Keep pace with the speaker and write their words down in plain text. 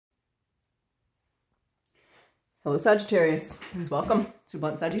Hello Sagittarius, and welcome to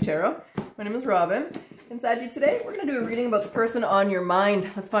Bluntsaggie Tarot. My name is Robyn, and Saggy, today we're going to do a reading about the person on your mind.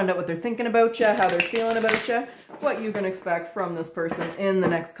 Let's find out what they're thinking about you, how they're feeling about you, what you can expect from this person in the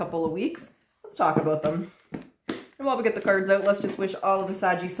next couple of weeks. Let's talk about them. And while we get the cards out, let's just wish all of the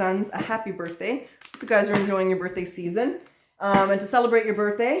Saggy sons a happy birthday. Hope you guys are enjoying your birthday season. And to celebrate your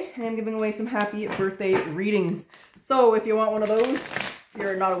birthday, I am giving away some happy birthday readings. So if you want one of those, if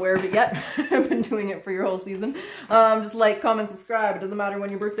you're not aware of it yet, I've been doing it for your whole season. Just like, comment, subscribe. It doesn't matter when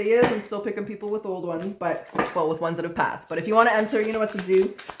your birthday is. I'm still picking people with old ones, but, well, with ones that have passed. But if you want to enter, you know what to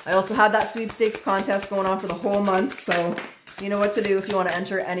do. I also had that sweepstakes contest going on for the whole month, so you know what to do if you want to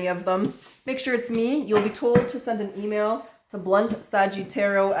enter any of them. Make sure it's me. You'll be told to send an email to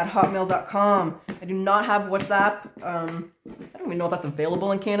bluntsaggietarot@hotmail.com. I do not have WhatsApp. I don't even know if that's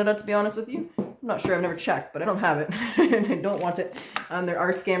available in Canada, to be honest with you. I'm not sure, I've never checked, but I don't have it, and I don't want it. There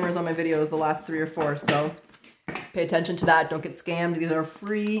are scammers on my videos, the last 3 or 4, so pay attention to that. Don't get scammed. These are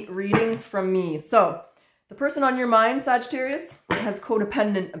free readings from me. So, the person on your mind, Sagittarius, has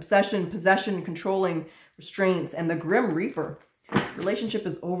codependent, obsession, possession, controlling, restraints, and the Grim Reaper. Relationship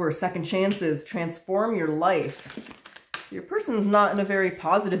is over, second chances, transform your life. Your person's not in a very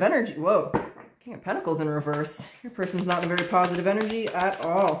positive energy. Whoa, King of Pentacles in reverse. Your person's not in a very positive energy at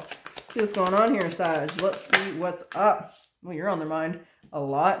all. See what's going on here, Sag. Let's see what's up. Well, you're on their mind a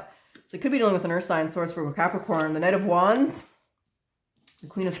lot. So you could be dealing with an Earth sign, source for Capricorn. The Knight of Wands, the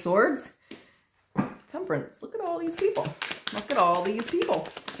Queen of Swords, Temperance. Look at all these people. Look at all these people.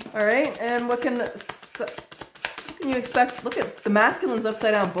 All right, and what can you expect? Look at the masculine's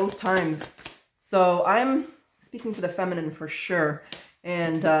upside down both times. So I'm speaking to the feminine for sure.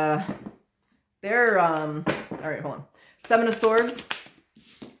 And they're, all right, hold on. 7 of Swords.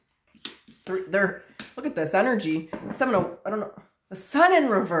 They're, look at this energy. 7 of, I don't know, the Sun in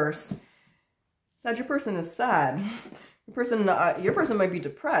reverse. Sad, your person is sad. Your person might be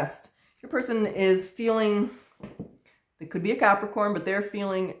depressed. Your person is feeling, it could be a Capricorn, but they're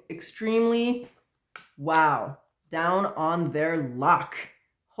feeling extremely, wow, down on their luck.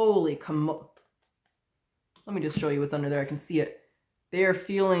 Holy come. Let me just show you what's under there. I can see it. They're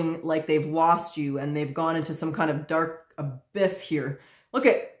feeling like they've lost you and they've gone into some kind of dark abyss here. Look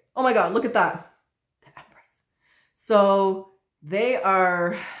at, oh my God, look at that. The Empress. So they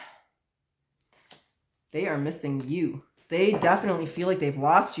are missing you. They definitely feel like they've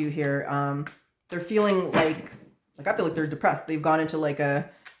lost you here. They're feeling like I feel like they're depressed. They've gone into like a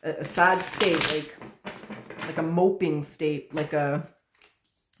sad state, like a moping state, like a,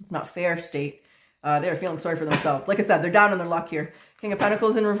 it's not fair state. They're feeling sorry for themselves. Like I said, they're down on their luck here. King of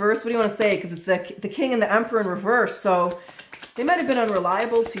Pentacles in reverse. What do you want to say? Because it's the King and the Emperor in reverse. So they might have been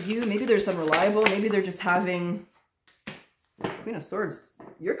unreliable to you. Maybe they're just unreliable. Maybe they're just having Queen of Swords.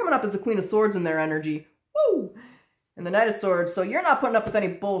 You're coming up as the Queen of Swords in their energy. Woo! And the Knight of Swords. So you're not putting up with any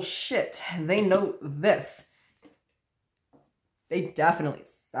bullshit. They know this. They definitely,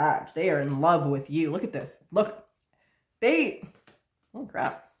 Sag, they are in love with you. Look at this. Look. They, oh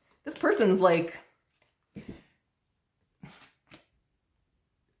crap. This person's like,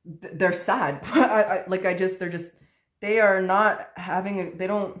 they're sad. They are not having, they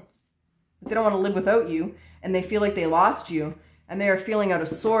don't want to live without you, and they feel like they lost you, and they are feeling out of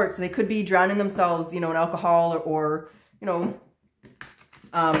sorts. So they could be drowning themselves, you know, in alcohol or you know,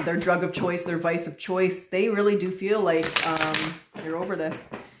 their drug of choice, their vice of choice. They really do feel like you're over this.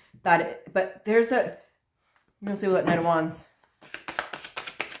 But there's that, I'm going to say with that Knight of Wands.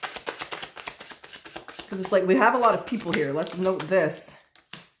 Because it's like we have a lot of people here. Let's note this.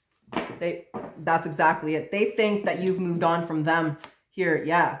 That's exactly it. They think that you've moved on from them here.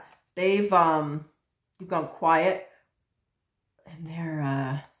 Yeah. You've gone quiet. And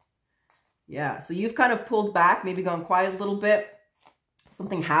they're, yeah. So you've kind of pulled back, maybe gone quiet a little bit.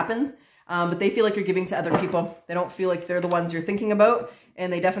 Something happens. But they feel like you're giving to other people. They don't feel like they're the ones you're thinking about.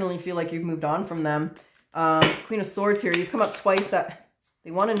 And they definitely feel like you've moved on from them. Queen of Swords here. You've come up twice that they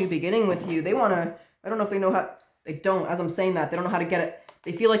want a new beginning with you. They want to, I don't know if they know how, they don't, as I'm saying that, they don't know how to get it.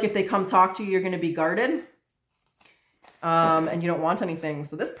 They feel like if they come talk to you, you're going to be guarded. And you don't want anything.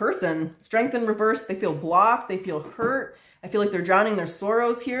 So this person, strength in reverse, they feel blocked, they feel hurt. I feel like they're drowning their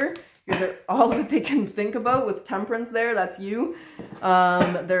sorrows here. You're all of it they can think about with Temperance there, that's you.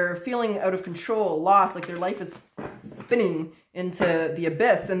 They're feeling out of control, lost, like their life is spinning into the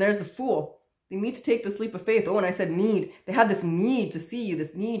abyss. And there's the Fool. They need to take this leap of faith. Oh, and I said need. They had this need to see you,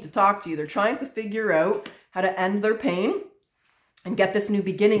 this need to talk to you. They're trying to figure out how to end their pain and get this new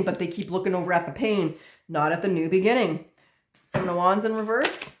beginning, but they keep looking over at the pain, not at the new beginning. 7 of Wands in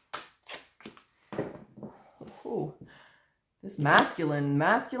reverse. Oh, this masculine.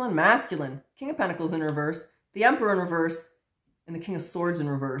 King of Pentacles in reverse. the Emperor in reverse, and the King of Swords in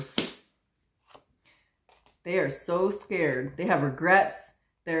reverse. They are so scared. They have regrets.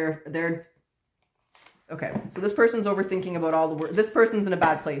 They're okay. So this person's overthinking about all the work. This person's in a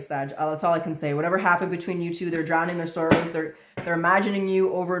bad place, Sag. That's all I can say. Whatever happened between you two, they're drowning their sorrows. They're imagining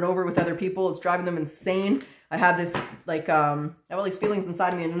you over and over with other people. It's driving them insane. I have this, like, I have all these feelings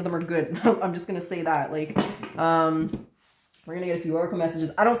inside of me and none of them are good. I'm just going to say that. Like, we're going to get a few oracle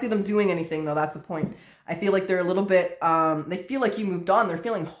messages. I don't see them doing anything, though. That's the point. I feel like they're a little bit, they feel like you moved on. They're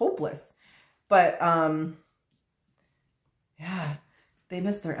feeling hopeless. But, yeah, they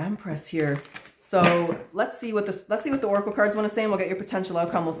missed their Empress here. So let's see what the oracle cards want to say, and we'll get your potential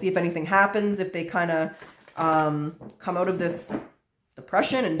outcome. We'll see if anything happens, if they kind of come out of this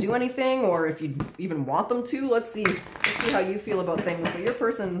depression and do anything, or if you even want them to. Let's see how you feel about things. But your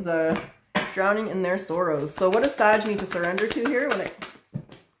person's drowning in their sorrows. So what does Sag need to surrender to here?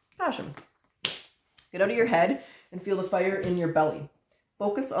 Passion. Get out of your head and feel the fire in your belly.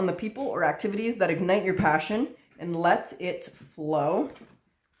 Focus on the people or activities that ignite your passion and let it flow.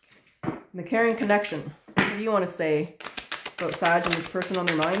 And the caring connection. What do you want to say about Sag and this person on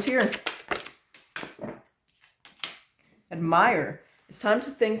their mind here? Admire. It's time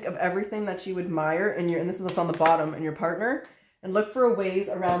to think of everything that you admire and this is what's on the bottom, in your partner, and look for ways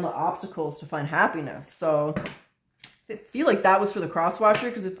around the obstacles to find happiness. So I feel like that was for the cross watcher,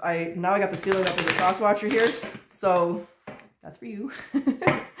 because now I got this feeling that there's a cross watcher here. So that's for you.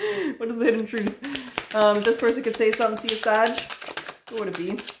 What is the hidden truth? If this person could say something to you, Sag, what would it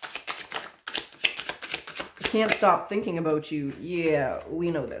be? I can't stop thinking about you. Yeah,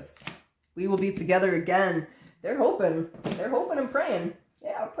 we know this. We will be together again. They're hoping and praying.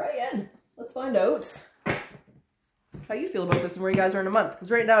 Yeah, praying. Let's find out how you feel about this and where you guys are in a month. Because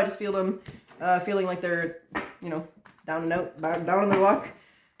right now I just feel them feeling like they're, you know, down and out, down in their luck,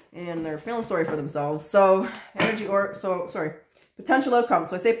 and they're feeling sorry for themselves. So potential outcome.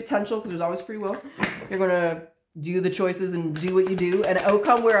 So I say potential because there's always free will. You're going to do the choices and do what you do. And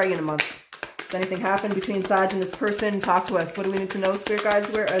outcome, where are you in a month? Does anything happen between Sag and this person? Talk to us. What do we need to know, Spirit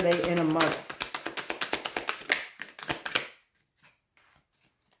Guides? Where are they in a month?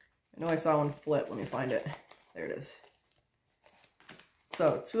 I know I saw one flip. Let me find it. There it is.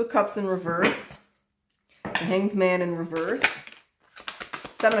 So, Two of Cups in reverse. The Hanged Man in reverse.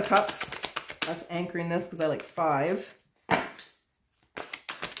 Seven of Cups. That's anchoring this because I like 5.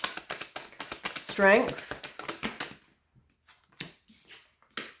 Strength.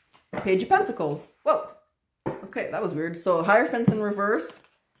 Page of Pentacles. Whoa. Okay, that was weird. So, Hierophant in reverse.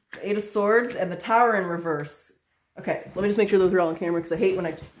 The 8 of Swords and the Tower in reverse. Okay, so let me just make sure those are all on camera, because I hate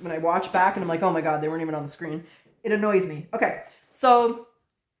when I watch back and I'm like, oh my god, they weren't even on the screen. It annoys me. Okay, so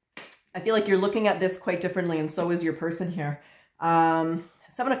I feel like you're looking at this quite differently, and so is your person here. 7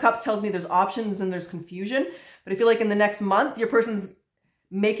 of Cups tells me there's options and there's confusion, but I feel like in the next month, your person's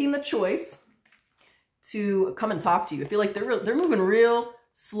making the choice to come and talk to you. I feel like they're moving real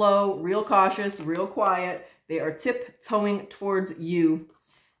slow, real cautious, real quiet. They are tiptoeing towards you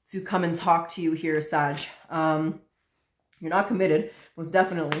to come and talk to you here, Sag. You're not committed, most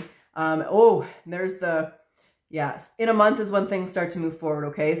definitely. Oh, there's the, yes. In a month is when things start to move forward,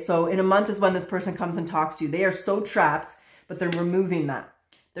 okay? So in a month is when this person comes and talks to you. They are so trapped, but they're removing that.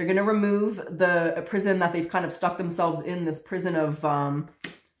 They're going to remove the prison that they've kind of stuck themselves in, this prison of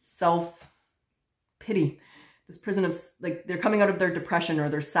self-pity. This prison of, like, they're coming out of their depression or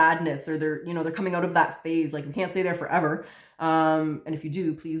their sadness, or they're, you know, they're coming out of that phase. Like, you can't stay there forever. And if you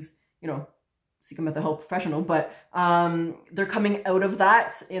do, please, you know, seek a mental health professional. But they're coming out of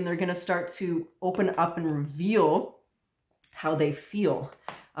that, and they're going to start to open up and reveal how they feel.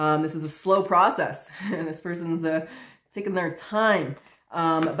 This is a slow process, and this person's taking their time.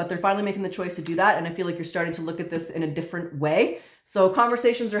 But they're finally making the choice to do that. And I feel like you're starting to look at this in a different way. So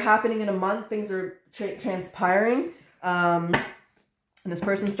conversations are happening in a month. Things are transpiring. And this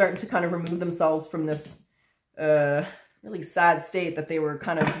person's starting to kind of remove themselves from this really sad state that they were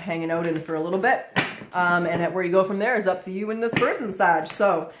kind of hanging out in for a little bit. And where you go from there is up to you and this person, Sag.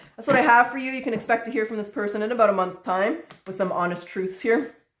 So that's what I have for you. You can expect to hear from this person in about a month's time with some honest truths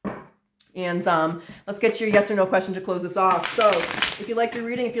here. And let's get your yes or no question to close this off. So if you like your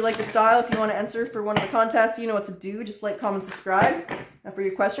reading, if you like your style, if you want to enter for one of the contests, you know what to do. Just like, comment, subscribe. Now for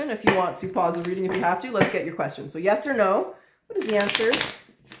your question, if you want to pause the reading if you have to, let's get your question. So yes or no, what is the answer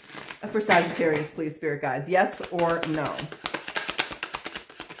for Sagittarius, please, Spirit Guides? Yes or no?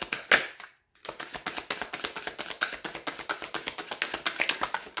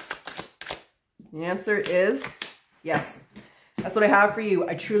 The answer is yes. That's what I have for you.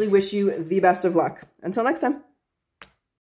 I truly wish you the best of luck. Until next time.